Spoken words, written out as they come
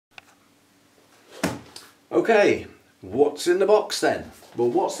Okay, what's in the box then? Well,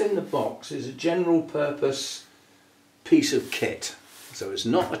 what's in the box is a general purpose piece of kit. So it's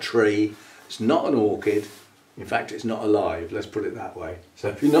not a tree, it's not an orchid, in fact it's not alive, let's put it that way. So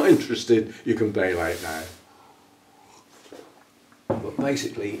if you're not interested, you can bail out now. But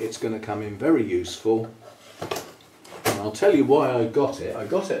basically it's going to come in very useful, and I'll tell you why I got it. I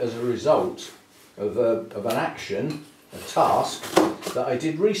got it as a result of an action, a task that I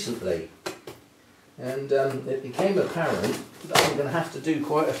did recently. And it became apparent that I'm going to have to do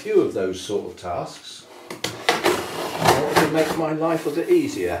quite a few of those sort of tasks. I want to make my life a bit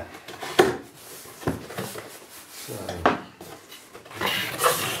easier. So,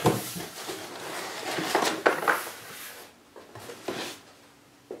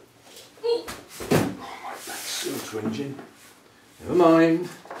 oh, my back's still twinging. Never mind.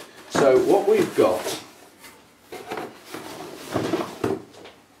 So what we've got,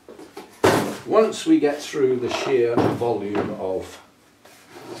 once we get through the sheer volume of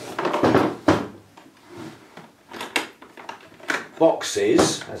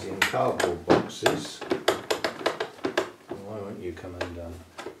boxes, as in cardboard boxes, why won't you come undone?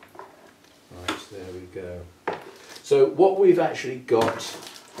 Right, there we go. So what we've actually got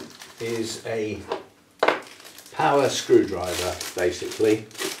is a power screwdriver, basically,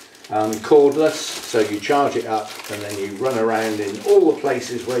 cordless, so you charge it up and then you run around in all the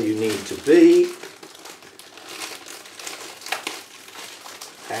places where you need to be,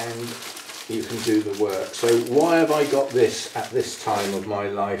 and you can do the work. So why have I got this at this time of my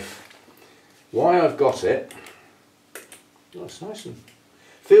life? Why I've got it, oh, it's nice and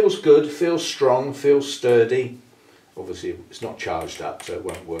feels good, feels strong, feels sturdy. Obviously it's not charged up, so it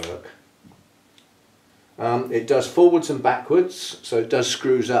won't work. It does forwards and backwards, so it does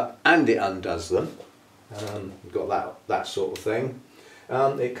screws up and it undoes them. You've got that sort of thing.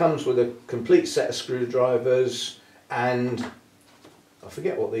 It comes with a complete set of screwdrivers, and I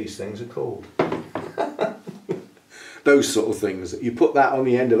forget what these things are called. Those sort of things. You put that on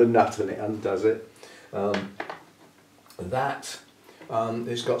the end of a nut and it undoes it.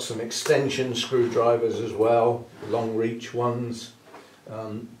 It's got some extension screwdrivers as well, long reach ones.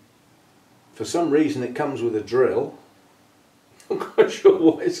 For some reason it comes with a drill. I'm not quite sure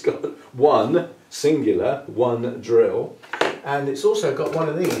why it's got one drill, and it's also got one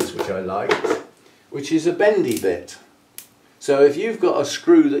of these which I liked, which is a bendy bit. So if you've got a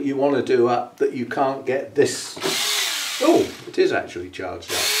screw that you want to do up that you can't get this, oh, it is actually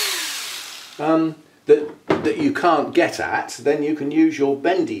charged up, that you can't get at, then you can use your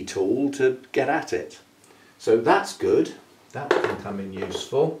bendy tool to get at it. So that's good, that can come in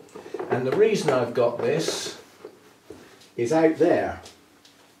useful. And the reason I've got this is out there.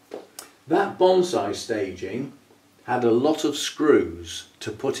 That bonsai staging had a lot of screws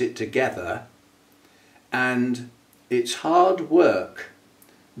to put it together, and it's hard work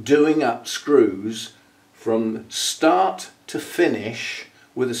doing up screws from start to finish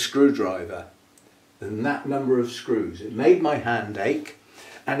with a screwdriver. And that number of screws, it made my hand ache,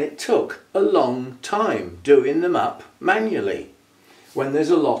 and it took a long time doing them up manually when there's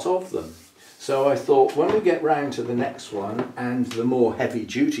a lot of them. So I thought, when we get round to the next one and the more heavy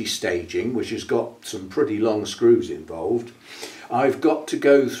duty staging, which has got some pretty long screws involved, I've got to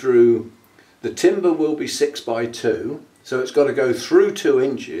go through, the timber will be 6x2, so it's got to go through 2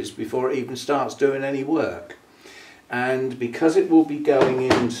 inches before it even starts doing any work. And because it will be going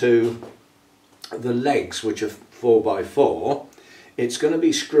into the legs, which are 4x4, it's going to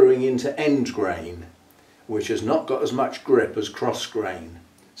be screwing into end grain, which has not got as much grip as cross grain.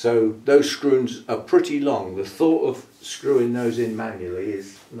 So those screws are pretty long. The thought of screwing those in manually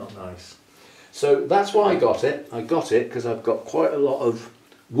is not nice. So that's why I got it. I got it because I've got quite a lot of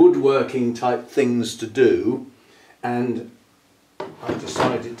woodworking type things to do, and I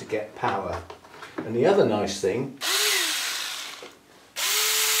decided to get power. And the other nice thing,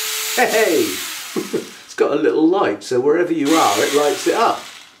 hey, it's got a little light, so wherever you are it lights it up.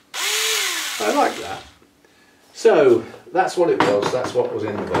 I like that. So that's what it was, that's what was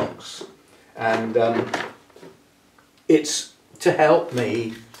in the box, and it's to help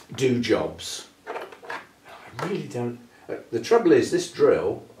me do jobs. I really don't, the trouble is this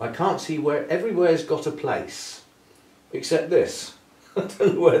drill, I can't see where, everywhere's got a place except this. I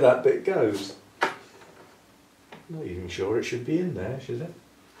don't know where that bit goes. I'm not even sure it should be in there, should it?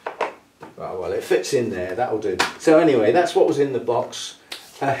 Oh, well, it fits in there, that'll do. So anyway, that's what was in the box.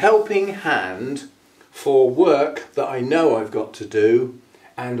 A helping hand for work that I know I've got to do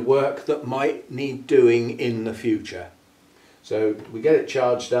and work that might need doing in the future. So we get it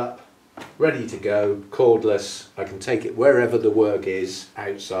charged up, ready to go, cordless. I can take it wherever the work is,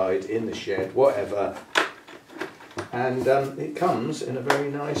 outside, in the shed, whatever, and it comes in a very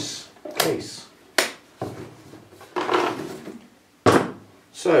nice case.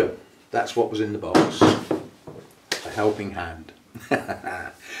 So that's what was in the box. A helping hand.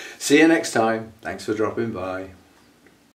 See you next time. Thanks for dropping by.